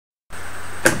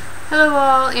Hello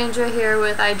all, Andrea here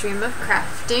with I Dream of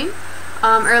Crafting.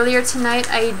 Earlier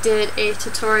tonight I did a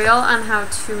tutorial on how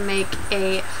to make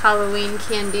a Halloween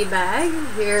candy bag.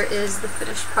 Here is the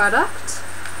finished product.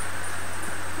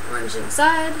 Orange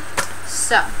inside.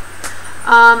 So,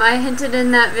 I hinted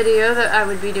in that video that I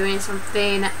would be doing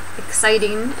something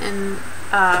exciting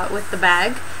with the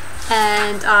bag.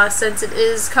 And since it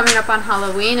is coming up on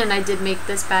Halloween and I did make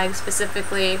this bag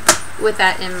specifically with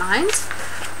that in mind,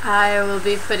 I will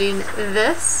be putting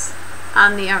this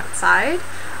on the outside.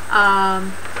 I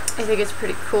think it's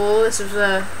pretty cool.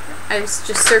 I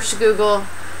just searched Google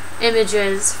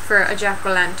images for a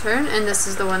jack-o'-lantern, and this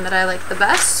is the one that I like the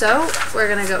best, so we're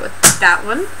gonna go with that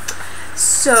one.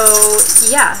 So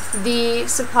yeah, the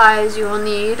supplies you will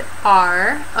need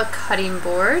are a cutting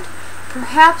board,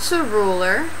 perhaps a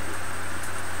ruler,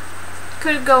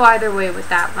 could go either way with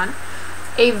that one,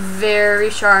 a very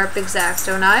sharp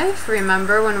X-Acto knife.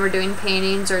 Remember, when we're doing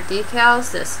paintings or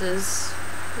decals, this is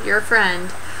your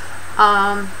friend.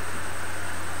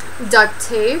 Duct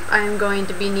tape. I'm going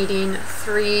to be needing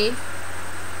 3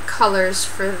 colors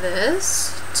for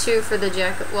this. 2 for the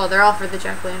well, they're all for the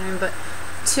jack-o'-lantern, but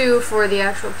 2 for the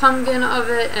actual pumpkin of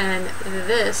it, and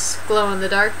this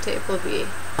glow-in-the-dark tape will be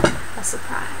a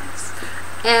surprise.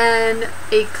 And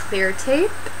a clear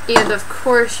tape, and of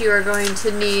course you are going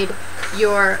to need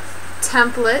your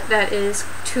template that is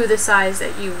to the size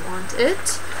that you want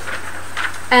it.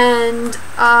 And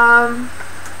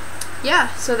yeah,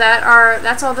 so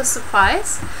that's all the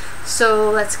supplies.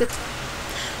 So let's get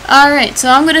alright, so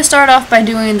I'm going to start off by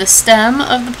doing the stem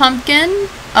of the pumpkin.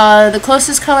 The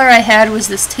closest color I had was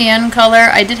this tan color.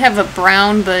 I did have a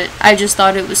brown, but I just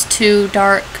thought it was too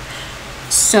dark,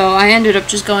 so I ended up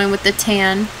just going with the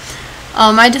tan.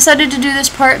 I decided to do this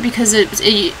part because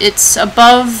it's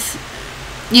above,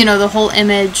 you know, the whole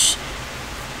image,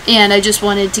 and I just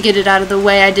wanted to get it out of the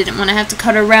way. I didn't want to have to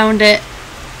cut around it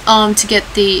to get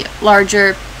the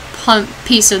larger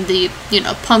piece of the, you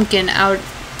know, pumpkin out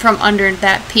from under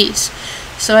that piece.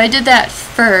 So I did that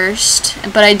first,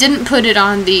 but I didn't put it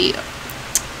on the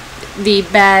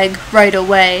bag right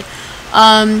away.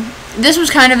 This was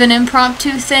kind of an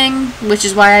impromptu thing, which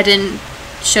is why I didn't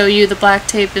show you the black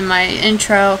tape in my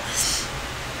intro.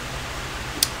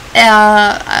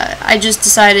 I just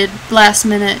decided last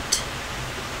minute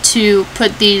to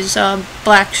put these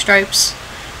black stripes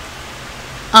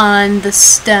on the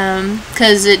stem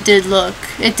because it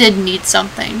did need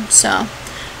something. So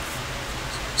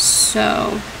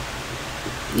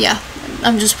yeah,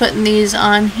 I'm just putting these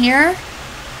on here.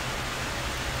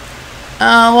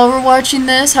 While we're watching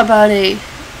this, how about a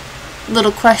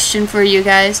little question for you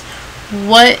guys?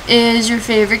 What is your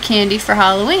favorite candy for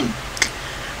Halloween?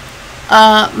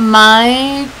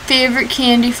 My favorite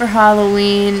candy for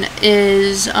Halloween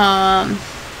is, what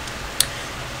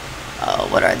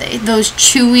are they? Those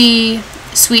chewy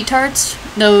sweet tarts.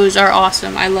 Those are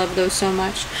awesome. I love those so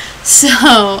much. So,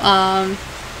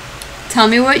 tell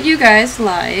me what you guys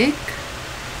like.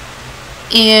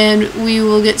 And we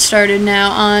will get started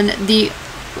now on the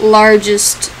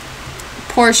largest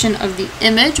portion of the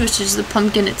image, which is the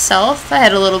pumpkin itself. I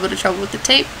had a little bit of trouble with the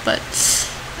tape, but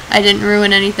I didn't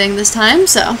ruin anything this time,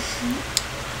 so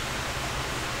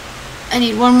I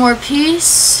need one more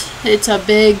piece. It's a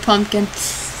big pumpkin.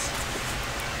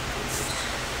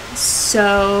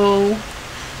 So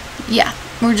yeah,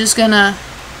 we're just gonna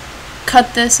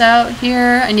cut this out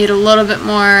here. I need a little bit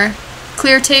more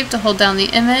clear tape to hold down the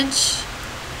image.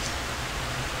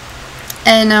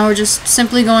 And now we're just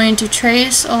simply going to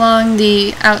trace along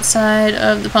the outside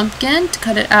of the pumpkin to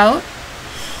cut it out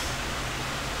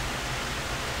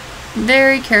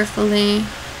very carefully.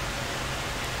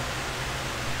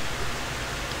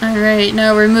 Alright,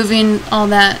 now we're removing all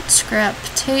that scrap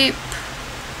tape.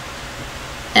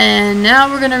 And now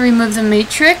we're going to remove the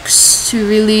matrix to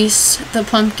release the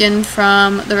pumpkin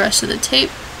from the rest of the tape.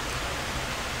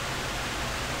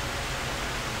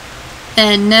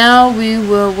 And now we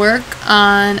will work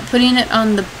on putting it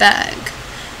on the bag.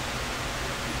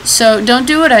 So don't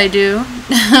do what I do.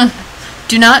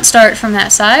 Do not start from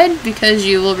that side because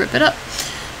you will rip it up.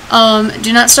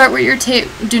 Do not start where your tape.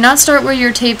 Do not start where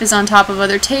your tape is on top of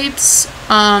other tapes.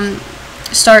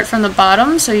 Start from the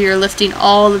bottom, so you're lifting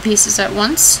all the pieces at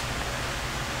once.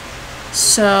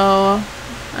 So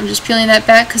I'm just peeling that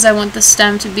back because I want the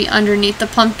stem to be underneath the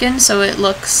pumpkin, so it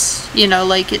looks, you know,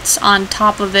 like it's on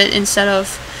top of it instead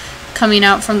of coming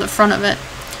out from the front of it.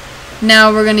 Now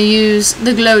we're going to use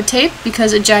the glow tape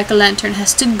because a jack-o'-lantern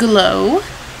has to glow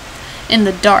in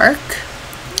the dark.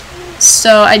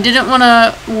 So I didn't want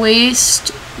to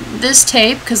waste this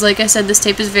tape because, like I said, this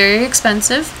tape is very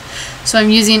expensive. So I'm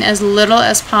using as little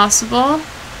as possible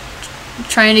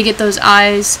trying to get those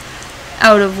eyes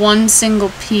out of one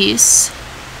single piece.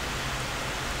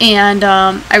 And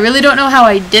I really don't know how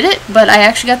I did it, but I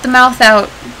actually got the mouth out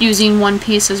using one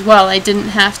piece as well. I didn't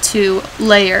have to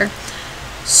layer.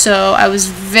 So I was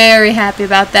very happy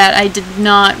about that.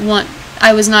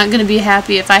 I was not going to be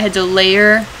happy if I had to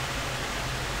layer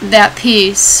that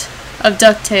piece of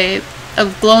duct tape,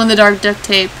 of glow-in-the-dark duct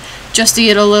tape, just to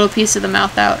get a little piece of the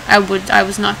mouth out. I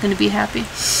was not going to be happy.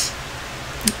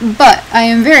 But I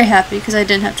am very happy because I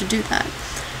didn't have to do that.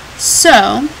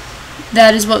 So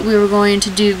that is what we were going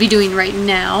to be doing right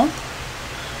now.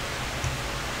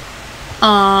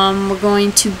 We're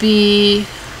going to be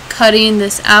cutting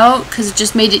this out because it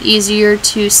just made it easier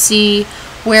to see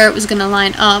where it was going to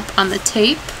line up on the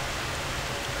tape.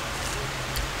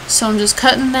 So I'm just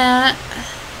cutting that.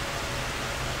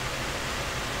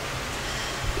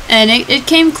 And it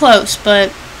came close,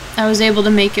 but I was able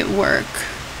to make it work.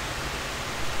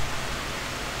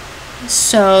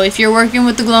 So if you're working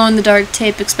with the glow-in-the-dark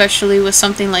tape, especially with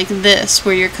something like this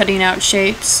where you're cutting out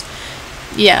shapes,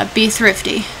 yeah, be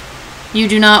thrifty. You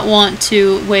do not want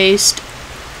to waste,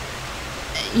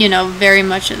 you know, very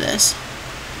much of this.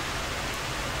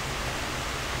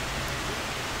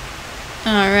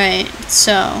 Alright,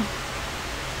 so,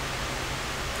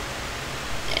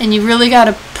 and you really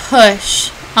gotta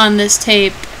push on this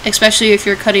tape, especially if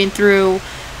you're cutting through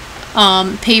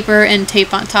paper and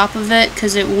tape on top of it,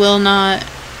 because it will not,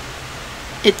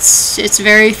 it's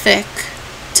very thick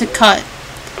to cut,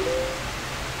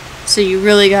 so you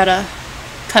really gotta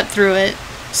cut through it.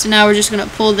 So now we're just gonna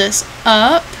pull this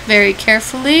up very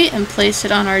carefully and place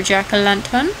it on our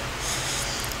jack-o'-lantern.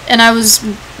 And I was,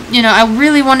 you know, I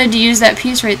really wanted to use that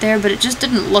piece right there, but it just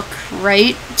didn't look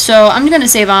right. So I'm gonna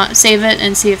save it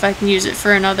and see if I can use it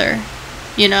for another,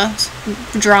 you know,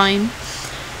 drawing.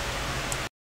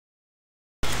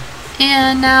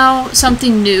 And now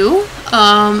something new.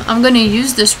 I'm going to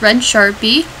use this red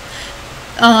Sharpie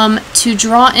to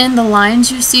draw in the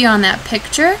lines you see on that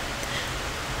picture.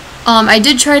 I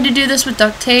did try to do this with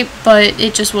duct tape, but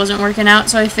it just wasn't working out,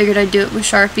 so I figured I'd do it with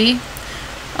Sharpie.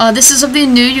 This is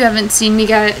something new. You guys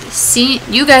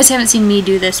haven't seen me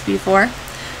do this before.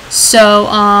 So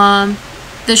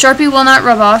the Sharpie will not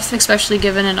rub off, especially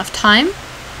given enough time.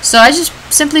 So I just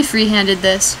simply freehanded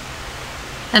this,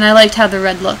 and I liked how the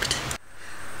red looked.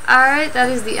 Alright, that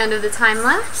is the end of the time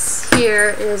lapse. Here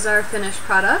is our finished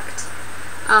product.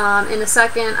 In a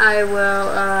second I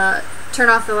will turn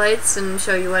off the lights and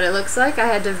show you what it looks like. I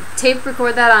had to tape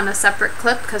record that on a separate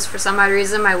clip because for some odd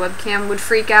reason my webcam would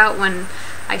freak out when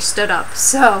I stood up.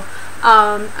 So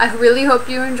I really hope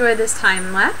you enjoyed this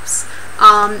time lapse.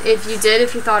 If you did,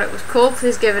 if you thought it was cool,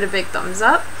 please give it a big thumbs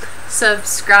up.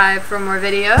 Subscribe for more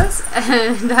videos,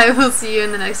 and I will see you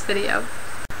in the next video.